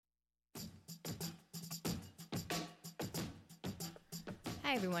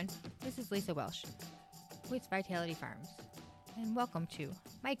Hi everyone, this is Lisa Welsh with Vitality Farms, and welcome to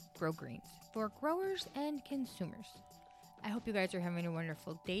Microgreens for growers and consumers. I hope you guys are having a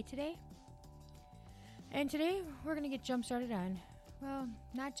wonderful day today. And today we're going to get jump started on, well,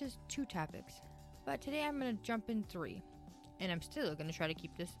 not just 2 topics, but today I'm going to jump in 3, and I'm still going to try to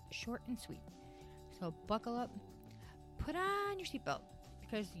keep this short and sweet. So buckle up, put on your seatbelt,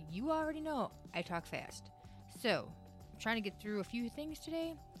 because you already know I talk fast. So I'm trying to get through a few things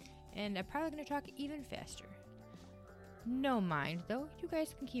today, and I'm probably going to talk even faster. No mind, though, you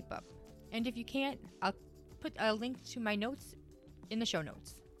guys can keep up. And if you can't, I'll put a link to my notes in the show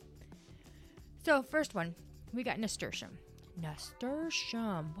notes. So, first one, we got nasturtium.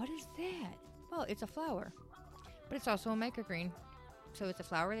 Nasturtium, what is that? Well, it's a flower, but it's also a microgreen. So it's a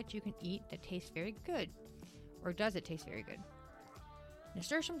flower that you can eat that tastes very good. Or does it taste very good?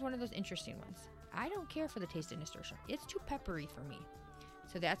 Nasturtium is one of those interesting ones. I don't care for the taste of nasturtium. It's too peppery for me.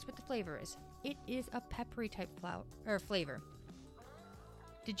 So that's what the flavor is. It is a peppery type flavor.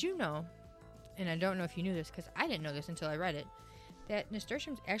 Did you know, and I don't know if you knew this because I didn't know this until I read it, that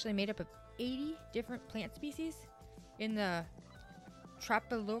nasturtium is actually made up of 80 different plant species in the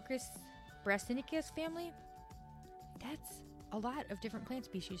Tropilocus brassinicus family? That's a lot of different plant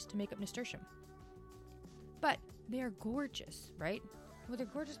species to make up nasturtium. But they are gorgeous, right? Well, they're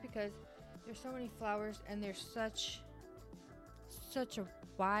gorgeous because there's so many flowers and there's such a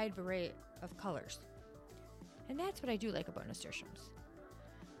wide array of colors. And that's what I do like about nasturtiums.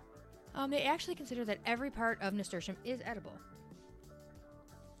 They actually consider that every part of nasturtium is edible.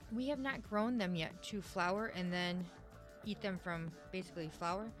 We have not grown them yet to flower and then eat them from basically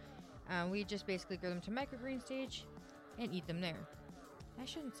flower. We just basically grow them to microgreen stage and eat them there. I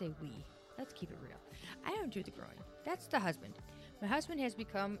shouldn't say we. Let's keep it real. I don't do the growing. That's the husband. My husband has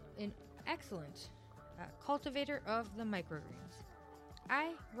become an excellent cultivator of the microgreens.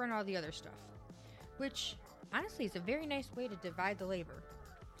 I run all the other stuff, which honestly is a very nice way to divide the labor.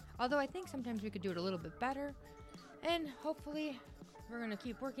 Although I think sometimes we could do it a little bit better, and hopefully we're going to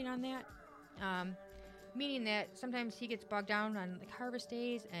keep working on that. Meaning that sometimes he gets bogged down on like harvest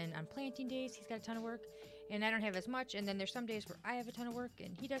days and on planting days. He's got a ton of work, and I don't have as much. And then there's some days where I have a ton of work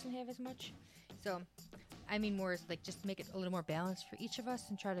and he doesn't have as much. So I mean more is like just make it a little more balanced for each of us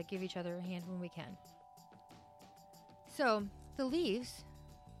and try to give each other a hand when we can. So the leaves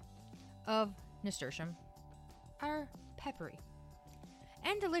of nasturtium are peppery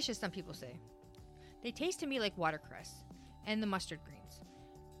and delicious, some people say. They taste to me like watercress and the mustard greens.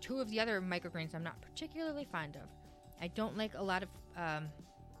 2 of the other microgreens I'm not particularly fond of. I don't like a lot of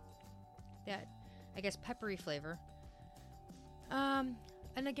that, I guess, peppery flavor.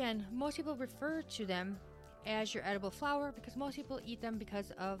 And again, most people refer to them as your edible flower because most people eat them because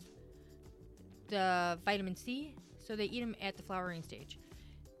of the vitamin C, so they eat them at the flowering stage.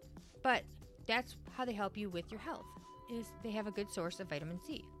 But that's how they help you with your health, is they have a good source of vitamin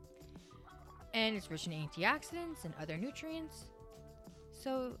C. And it's rich in antioxidants and other nutrients.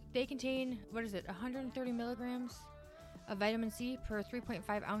 So they contain, 130 milligrams of vitamin C per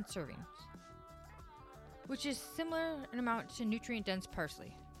 3.5 ounce servings, which is similar in amount to nutrient-dense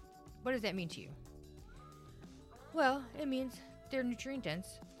parsley. What does that mean to you? Well, it means they're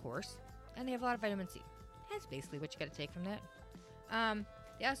nutrient-dense, of course, and they have a lot of vitamin C. That's basically what you got to take from that.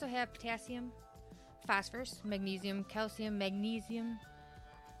 They also have potassium, phosphorus, magnesium, calcium, magnesium,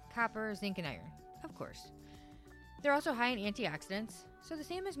 copper, zinc, and iron, of course. They're also high in antioxidants, so the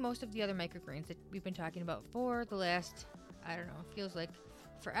same as most of the other microgreens that we've been talking about for the last, I don't know, feels like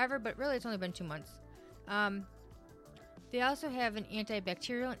forever, but really it's only been 2 months. They also have an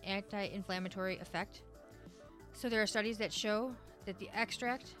antibacterial and anti-inflammatory effect. So there are studies that show that the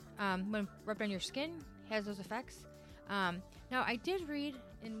extract, when rubbed on your skin, has those effects. Now, I did read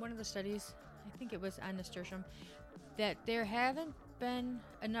in one of the studies, I think it was on nasturtium, that there haven't been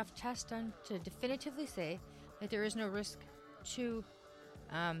enough tests done to definitively say that there is no risk to,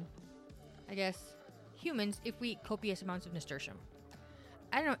 humans if we eat copious amounts of nasturtium.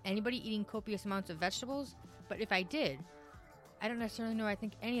 I don't know anybody eating copious amounts of vegetables, but if I did, I don't necessarily know I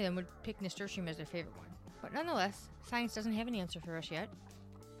think any of them would pick nasturtium as their favorite one. But nonetheless, science doesn't have an answer for us yet.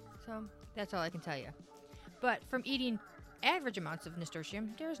 So that's all I can tell you. But from eating average amounts of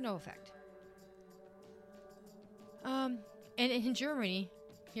nasturtium, there is no effect. And in Germany,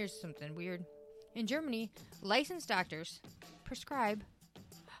 here's something weird. In Germany, licensed doctors prescribe,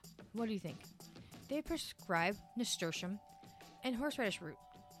 what do you think? They prescribe nasturtium and horseradish root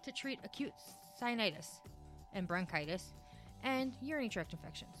to treat acute sinusitis and bronchitis and urinary tract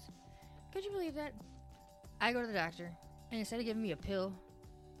infections. Could you believe that? I go to the doctor, and instead of giving me a pill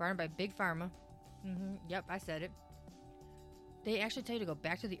brought in by Big Pharma, yep, I said it, they actually tell you to go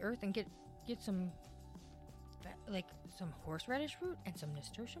back to the earth and get some, like, some horseradish root and some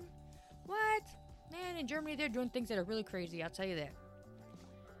nasturtium. What? Man, in Germany, they're doing things that are really crazy, I'll tell you that.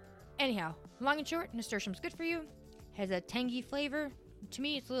 Anyhow, long and short, nasturtium's good for you. Has a tangy flavor. To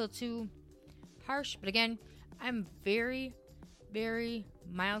me, it's a little too harsh, but again, I'm very, very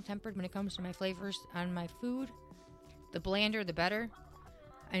mild-tempered when it comes to my flavors on my food. The blander, the better.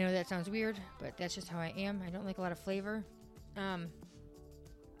 I know that sounds weird, but that's just how I am. I don't like a lot of flavor.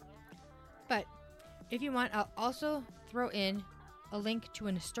 But if you want, I'll also throw in a link to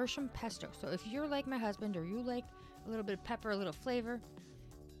a nasturtium pesto. So if you're like my husband or you like a little bit of pepper, a little flavor,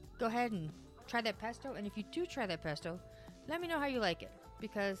 go ahead and try that pesto. And if you do try that pesto, let me know how you like it,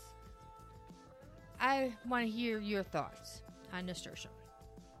 because I want to hear your thoughts on nasturtium.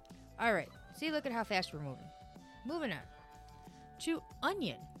 All right. See, look at how fast we're moving. Moving on to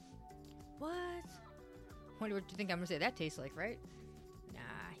onion. What? Wonder what you think I'm going to say that tastes like, right? Nah,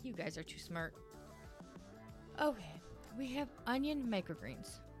 you guys are too smart. Okay, we have onion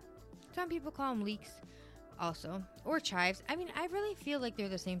microgreens. Some people call them leeks also, or chives. I mean, I really feel like they're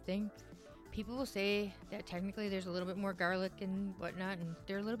the same thing. People will say that technically there's a little bit more garlic and whatnot, and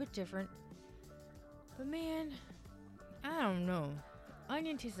they're a little bit different. But man, I don't know.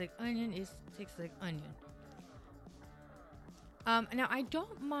 Onion tastes like onion, tastes like onion. Now I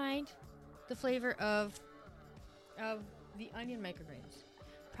don't mind the flavor of the onion microgreens.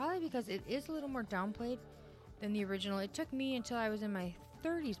 Probably because it is a little more downplayed than the original. It took me until I was in my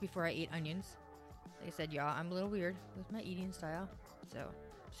 30s before I ate onions. Like I said, y'all, I'm a little weird with my eating style. So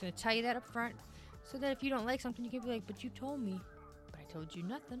I'm just going to tell you that up front, so that if you don't like something, you can be like, but you told me. But I told you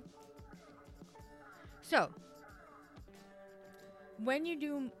nothing. So, when you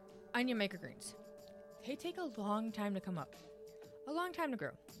do onion microgreens, they take a long time to come up. A long time to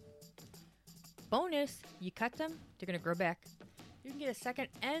grow. Bonus, you cut them, they're going to grow back. You can get a second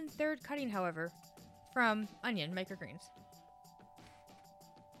and third cutting, however, from onion microgreens.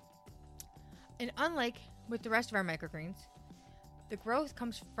 And unlike with the rest of our microgreens, the growth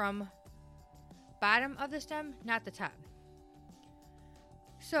comes from bottom of the stem, not the top.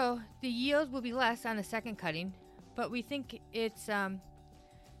 So the yield will be less on the second cutting, but we think it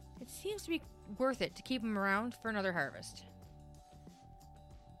seems to be worth it to keep them around for another harvest.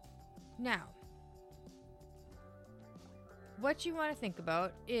 Now, what you want to think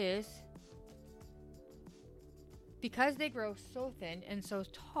about is, because they grow so thin and so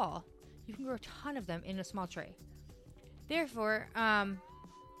tall, you can grow a ton of them in a small tray. Therefore,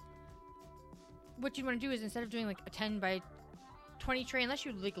 what you want to do is, instead of doing like a 10 by 20 tray, unless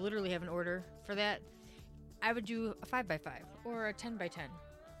you like literally have an order for that, I would do a 5 by 5 or a 10 by 10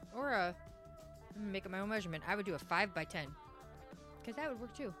 or make it my own measurement. I would do a 5 by 10 because that would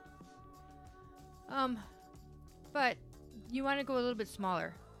work too. But you want to go a little bit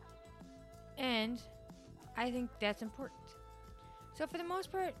smaller, and I think that's important. So for the most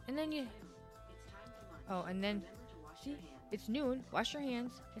part, and then you, see, it's noon. Wash your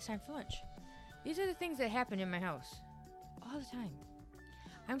hands. It's time for lunch. These are the things that happen in my house all the time.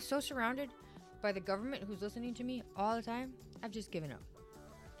 I'm so surrounded by the government who's listening to me all the time. I've just given up.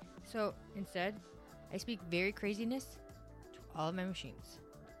 So instead, I speak very craziness to all of my machines,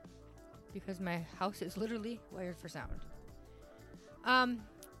 because my house is literally wired for sound.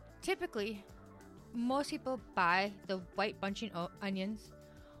 Typically, most people buy the white bunching onions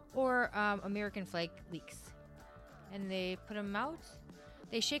or American flag leeks, and they put them out.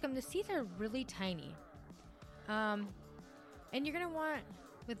 They shake them. The seeds are really tiny. And you're going to want,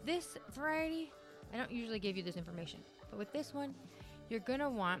 with this variety, I don't usually give you this information, but with this one, you're going to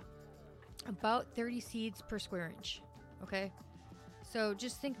want about 30 seeds per square inch. Okay? So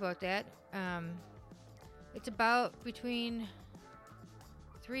just think about that. It's about between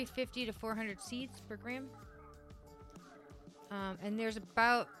 350 to 400 seeds per gram. And there's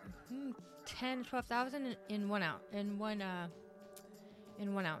about 10 to 12,000 in 1 ounce, in one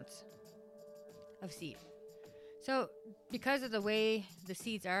ounce of seed. So because of the way the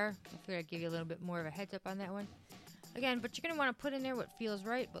seeds are, I figured I'd give you a little bit more of a heads up on that one. Again, but you're going to want to put in there what feels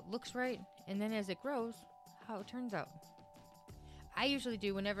right, what looks right, and then as it grows, how it turns out. I usually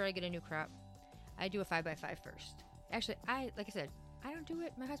do, whenever I get a new crop, I do a 5 by 5 first. Actually, like I said, I don't do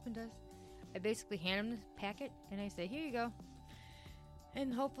it. My husband does. I basically hand him the packet, and I say, here you go.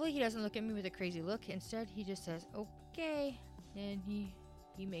 And hopefully he doesn't look at me with a crazy look. Instead, he just says, okay, and he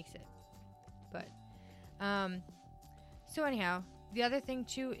makes it. But, so anyhow, the other thing,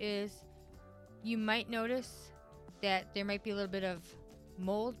 too, is you might notice that there might be a little bit of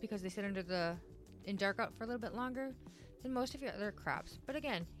mold because they sit in dark out for a little bit longer than most of your other crops. But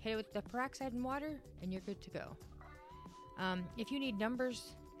again, hit it with the peroxide and water, and you're good to go. If you need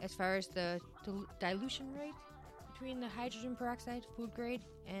numbers as far as the dilution rate between the hydrogen peroxide, food grade,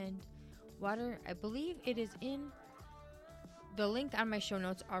 and water, I believe it is in the link on my show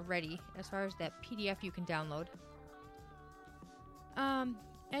notes already as far as that PDF you can download.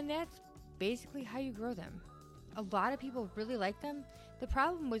 And that's basically how you grow them. A lot of people really like them. The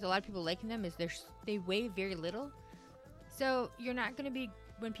problem with a lot of people liking them is they weigh very little. So you're not going to be,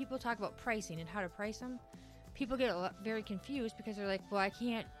 when people talk about pricing and how to price them, people get very confused because they're like, well, I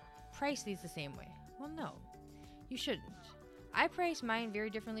can't price these the same way. Well, no, you shouldn't. I price mine very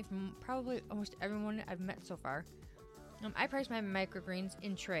differently from probably almost everyone I've met so far. I price my microgreens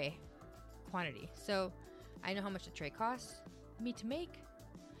in tray quantity. So I know how much the tray costs me to make.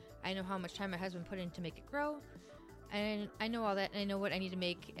 I know how much time my husband put in to make it grow. And I know all that, and I know what I need to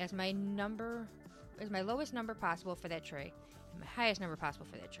make as my lowest number possible for that tray, and my highest number possible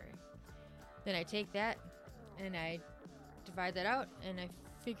for that tray. Then I take that, and I divide that out, and I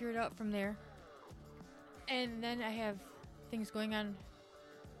figure it out from there. And then I have things going on,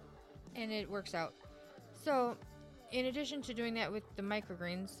 and it works out. So, in addition to doing that with the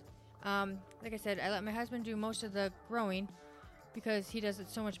microgreens, like I said, I let my husband do most of the growing because he does it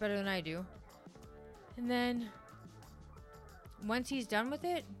so much better than I do. And then once he's done with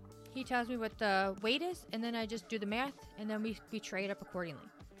it, he tells me what the weight is, and then I just do the math, and then we tray it up accordingly.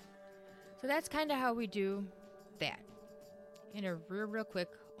 So that's kind of how we do that in a real quick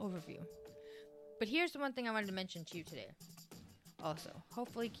overview. But here's the one thing I wanted to mention to you today. Also,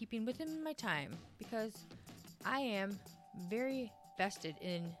 hopefully keeping within my time, because I am very vested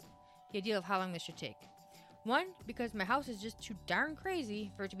in the idea of how long this should take. One, because my house is just too darn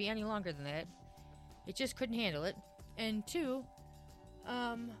crazy for it to be any longer than that. It just couldn't handle it. And two,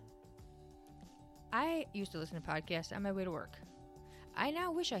 I used to listen to podcasts on my way to work. I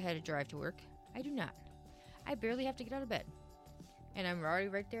now wish I had a drive to work. I do not. I barely have to get out of bed. And I'm already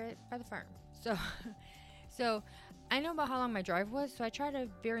right there by the farm. So I know about how long my drive was, so I try to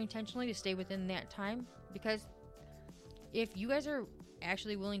very intentionally to stay within that time, because if you guys are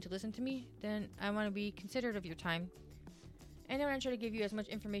actually willing to listen to me, then I want to be considerate of your time. And I want to try to give you as much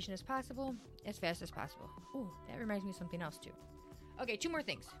information as possible, as fast as possible. Ooh, that reminds me of something else too. Okay, 2 more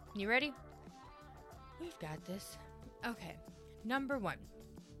things. You ready? We've got this. Okay, number 1.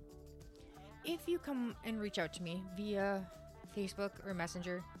 If you come and reach out to me via Facebook or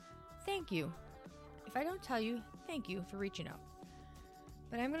Messenger, thank you. If I don't tell you, thank you for reaching out.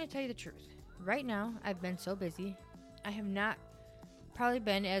 But I'm going to tell you the truth. Right now, I've been so busy. I have not probably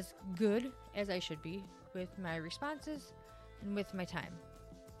been as good as I should be with my responses and with my time.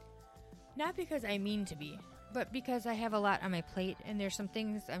 Not because I mean to be, but because I have a lot on my plate, and there's some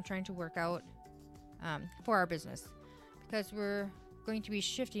things I'm trying to work out for our business. Because we're going to be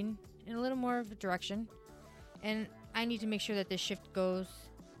shifting in a little more of a direction, and I need to make sure that this shift goes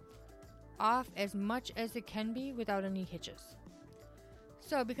off as much as it can be without any hitches.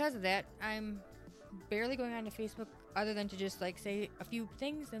 So because of that, I'm barely going on to Facebook other than to just say a few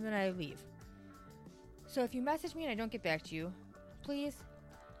things and then I leave. So if you message me and I don't get back to you, please,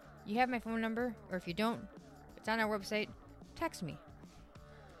 you have my phone number, or if you don't, it's on our website, text me.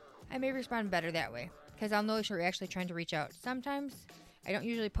 I may respond better that way, because I'll know if you're actually trying to reach out. Sometimes I don't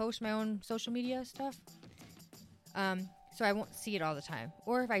usually post my own social media stuff, so I won't see it all the time.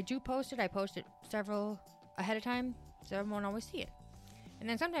 Or if I do post it, I post it several ahead of time, so I won't always see it. And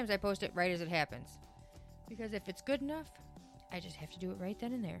then sometimes I post it right as it happens, because if it's good enough, I just have to do it right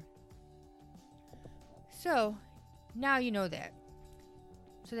then and there. So now you know that.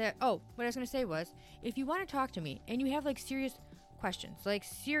 So that, what I was going to say was, if you want to talk to me and you have serious questions,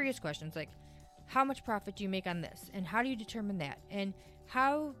 like how much profit do you make on this? And how do you determine that? And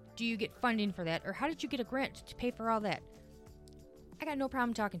how do you get funding for that? Or how did you get a grant to pay for all that? I got no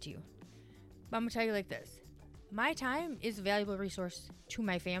problem talking to you. But I'm going to tell you like this. My time is a valuable resource to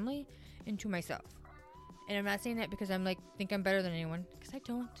my family and to myself. And I'm not saying that because think I'm better than anyone, because I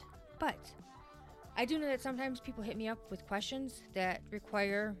don't. But I do know that sometimes people hit me up with questions that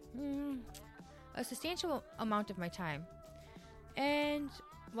require a substantial amount of my time. And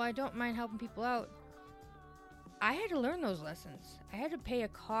while I don't mind helping people out, I had to learn those lessons. I had to pay a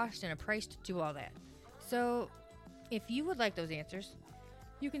cost and a price to do all that. So if you would like those answers,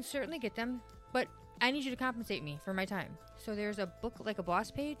 you can certainly get them, but I need you to compensate me for my time. So there's a Book Like a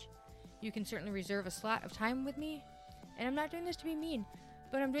Boss page. You can certainly reserve a slot of time with me. And I'm not doing this to be mean,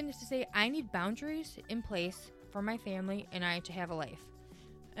 but I'm doing this to say I need boundaries in place for my family and I to have a life.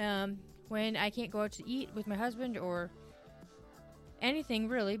 When I can't go out to eat with my husband or anything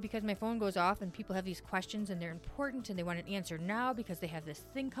really, because my phone goes off and people have these questions and they're important and they want an answer now because they have this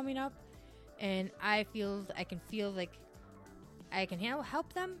thing coming up, and I can feel like I can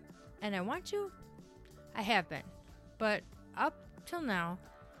help them and I want to, I have been. But up till now,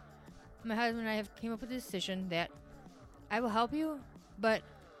 my husband and I have came up with a decision that I will help you, but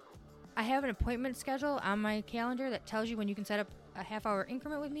I have an appointment schedule on my calendar that tells you when you can set up a half-hour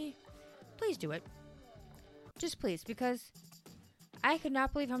increment with me. Please do it. Just please, because I could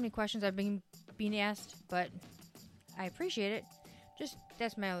not believe how many questions I've been being asked, but I appreciate it. Just,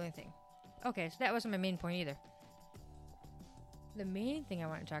 that's my only thing. Okay, so that wasn't my main point either. The main thing I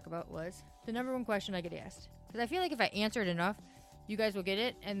want to talk about was the number one question I get asked. Because I feel like if I answer it enough, you guys will get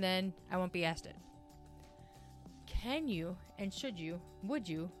it, and then I won't be asked it. Can you, and should you, would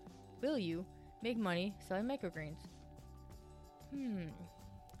you, will you make money selling microgreens?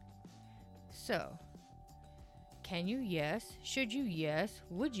 So, can you? Yes. Should you? Yes.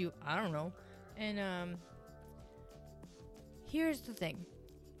 Would you? I don't know. And, here's the thing.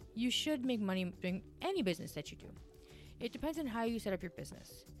 You should make money doing any business that you do. It depends on how you set up your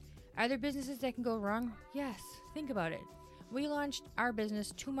business. Are there businesses that can go wrong? Yes. Think about it. We launched our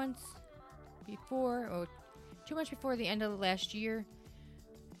business 2 months before the end of last year.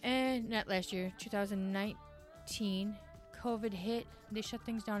 And not last year, 2019. COVID hit. They shut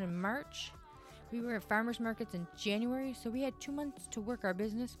things down in March. We were at farmers markets in January, so we had 2 months to work our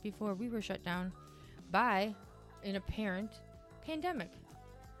business before we were shut down by an apparent pandemic.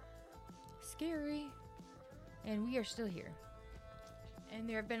 Scary. And we are still here. And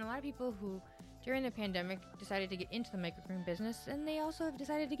there have been a lot of people who, during the pandemic, decided to get into the microgreen business, and they also have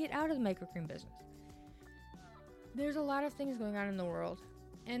decided to get out of the microgreen business. There's a lot of things going on in the world,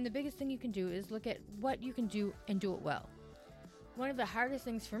 and the biggest thing you can do is look at what you can do and do it well. One of the hardest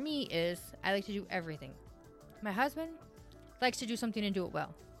things for me is I like to do everything. My husband likes to do something and do it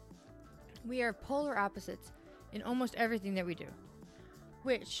well. We are polar opposites in almost everything that we do,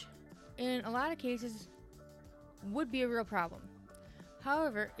 which in a lot of cases would be a real problem.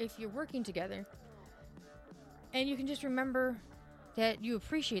 However, if you're working together and you can just remember that you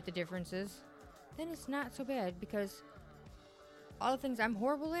appreciate the differences, then it's not so bad, because all the things I'm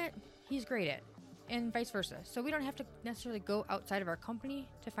horrible at, he's great at, and vice versa. So we don't have to necessarily go outside of our company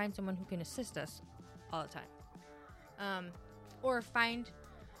to find someone who can assist us all the time. Or find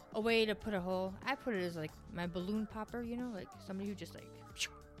a way to put a hole. I put it as like my balloon popper, like somebody who just like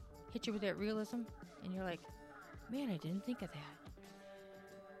hit you with that realism, and you're like, man, I didn't think of that.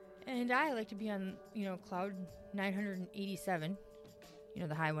 And I like to be on, cloud 987,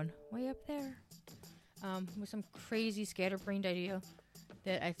 the high one, way up there, with some crazy scatterbrained idea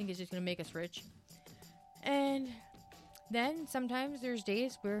that I think is just going to make us rich. And then sometimes there's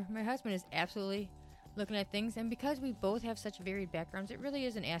days where my husband is absolutely looking at things, and because we both have such varied backgrounds, it really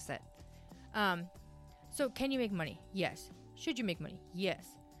is an asset. So can you make money? Yes. Should you make money? Yes.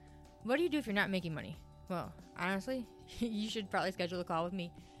 What do you do if you're not making money? Well, honestly, you should probably schedule a call with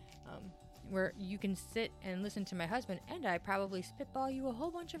me, where you can sit and listen to my husband, and I probably spitball you a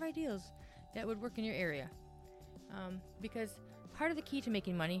whole bunch of ideas that would work in your area. Because part of the key to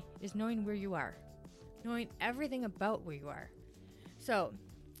making money is knowing where you are, knowing everything about where you are. So,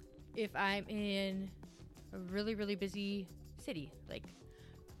 if I'm in a really, really busy city, like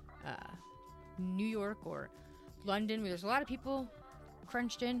New York or London, where there's a lot of people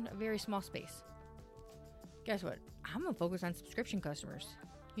crunched in a very small space, guess what? I'm going to focus on subscription customers.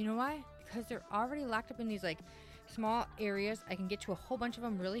 You know why? Because they're already locked up in these like small areas. I can get to a whole bunch of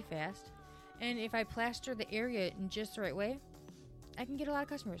them really fast. And if I plaster the area in just the right way, I can get a lot of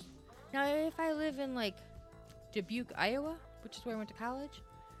customers. Now, if I live in like Dubuque, Iowa, which is where I went to college,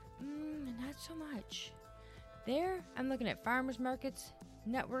 not so much. There, I'm looking at farmers markets,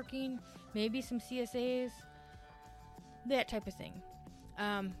 networking, maybe some CSAs, that type of thing.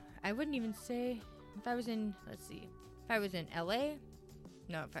 I wouldn't even say if I was in, if I was in LA,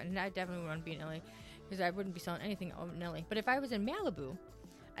 no, I definitely wouldn't be in LA, because I wouldn't be selling anything in LA. But if I was in Malibu,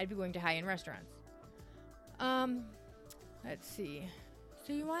 I'd be going to high-end restaurants. Let's see.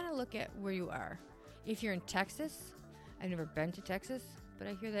 So you want to look at where you are. If you're in Texas, I've never been to Texas, but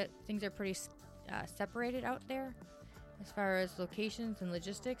I hear that things are pretty separated out there as far as locations and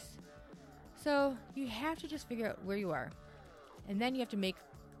logistics. So you have to just figure out where you are. And then you have to make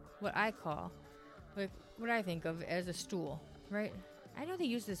what I call, like what I think of as a stool, right? I know they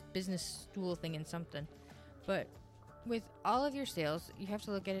use this business stool thing in something, but with all of your sales, you have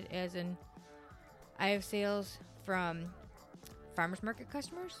to look at it as in, I have sales from farmers market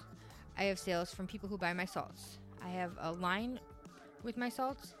customers. I have sales from people who buy my salts. I have a line with my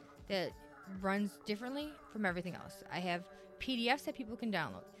salts that runs differently from everything else. I have PDFs that people can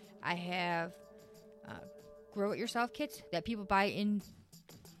download. I have grow it yourself kits that people buy in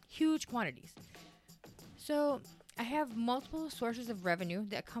huge quantities. So I have multiple sources of revenue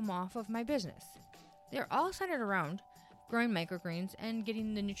that come off of my business. They're all centered around growing microgreens and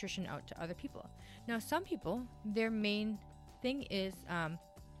getting the nutrition out to other people. Now, some people, their main thing is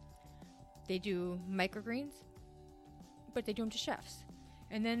they do microgreens, but they do them to chefs.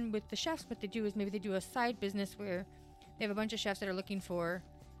 And then with the chefs, what they do is maybe they do a side business where they have a bunch of chefs that are looking for,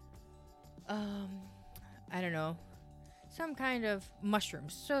 I don't know, some kind of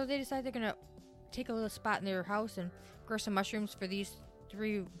mushrooms. So they decide they're going to take a little spot in their house and grow some mushrooms for these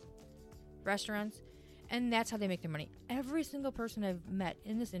 3 restaurants. And that's how they make their money. Every single person I've met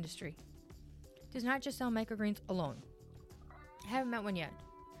in this industry does not just sell microgreens alone. I haven't met one yet.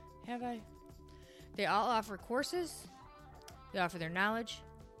 Have I? They all offer courses. They offer their knowledge.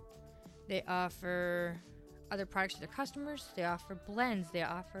 They offer other products to their customers. They offer blends. They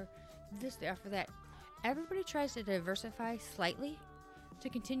offer this. They offer that. Everybody tries to diversify slightly to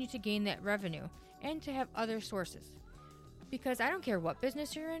continue to gain that revenue and to have other sources. Because I don't care what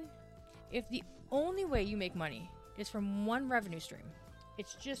business you're in, if the only way you make money is from one revenue stream,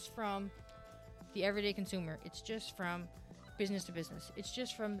 it's just from the everyday consumer, it's just from business to business, it's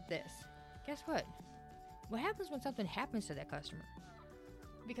just from this, guess what? What happens when something happens to that customer?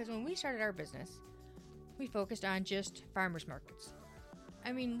 Because when we started our business, we focused on just farmers markets.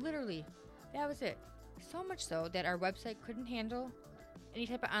 I mean, literally, that was it. So much so that our website couldn't handle any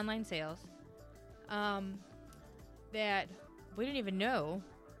type of online sales, that we didn't even know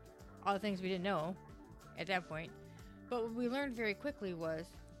all the things we didn't know at that point. But what we learned very quickly was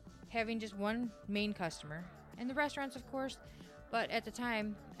having just one main customer, and the restaurants, of course. But at the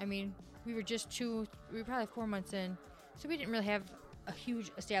time, I mean, we were probably 4 months in, so we didn't really have a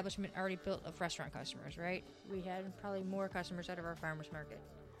huge establishment already built of restaurant customers, right? We had probably more customers out of our farmers market.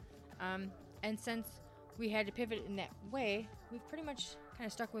 And since we had to pivot in that way, we've pretty much kind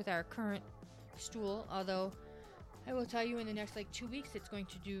of stuck with our current stool, although I will tell you in the next 2 weeks it's going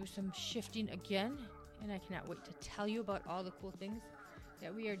to do some shifting again, and I cannot wait to tell you about all the cool things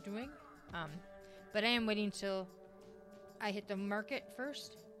that we are doing. But I am waiting till I hit the market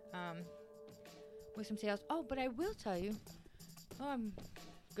first with some sales. Oh, but I will tell you. Oh, I'm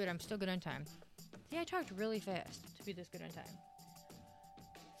good. I'm still good on time. See, I talked really fast to be this good on time.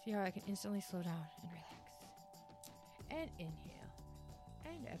 See how I can instantly slow down and relax. And inhale.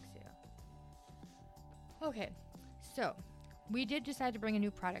 And exhale. Okay. So, we did decide to bring a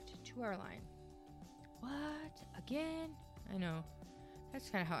new product to our line. What? Again? I know. That's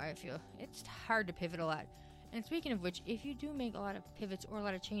kind of how I feel. It's hard to pivot a lot. And speaking of which, if you do make a lot of pivots or a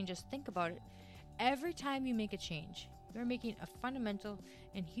lot of changes, think about it. Every time you make a change, you're making a fundamental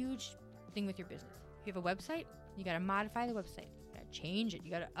and huge thing with your business. If you have a website, you got to modify the website. You got to change it.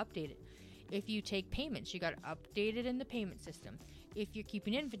 You got to update it. If you take payments, you got to update it in the payment system. If you're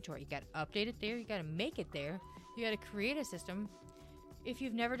keeping inventory, you got to update it there. You got to make it there. You got to create a system. If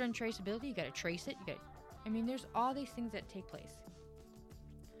you've never done traceability, you got to trace it. There's all these things that take place.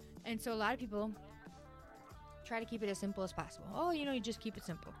 And so a lot of people try to keep it as simple as possible. Oh, you just keep it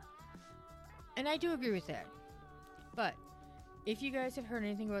simple. And I do agree with that. But if you guys have heard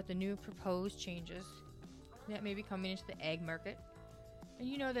anything about the new proposed changes that may be coming into the ag market, and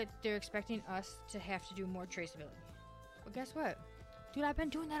you know that they're expecting us to have to do more traceability. Well, guess what? Dude, I've been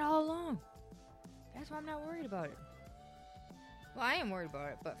doing that all along. That's why I'm not worried about it. Well, I am worried about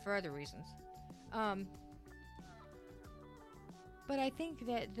it, but for other reasons. But I think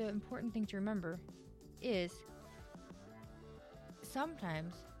that the important thing to remember is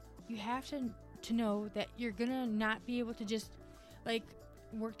sometimes you have to know that you're going to not be able to just,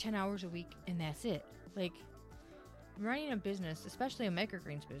 work 10 hours a week and that's it. Running a business, especially a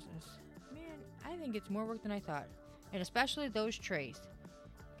microgreens business, man, I think it's more work than I thought. And especially those trays.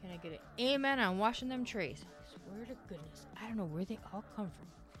 Can I get an amen on washing them trays? I swear to goodness, I don't know where they all come from.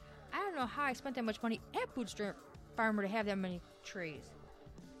 I don't know how I spent that much money at Bootstrap Farmer to have that many trays.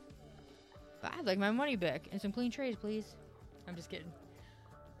 But I'd like my money back and some clean trays, please. I'm just kidding.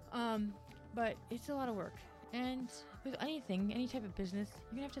 But it's a lot of work. And with anything, any type of business,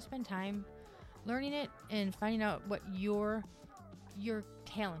 you're going to have to spend time learning it and finding out what your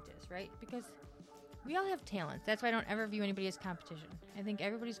talent is, right? Because we all have talents. That's why I don't ever view anybody as competition. I think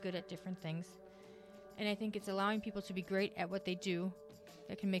everybody's good at different things. And I think it's allowing people to be great at what they do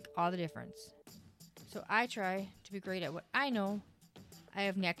that can make all the difference. So I try to be great at what I know I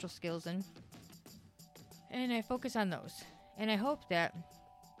have natural skills in. And I focus on those. And I hope that,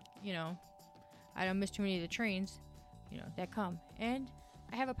 I don't miss too many of the trains, that come. And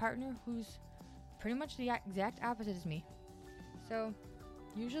I have a partner who's pretty much the exact opposite as me. So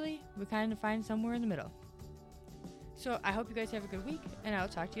usually we kind of find somewhere in the middle. So I hope you guys have a good week, and I'll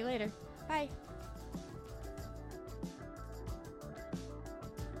talk to you later. Bye.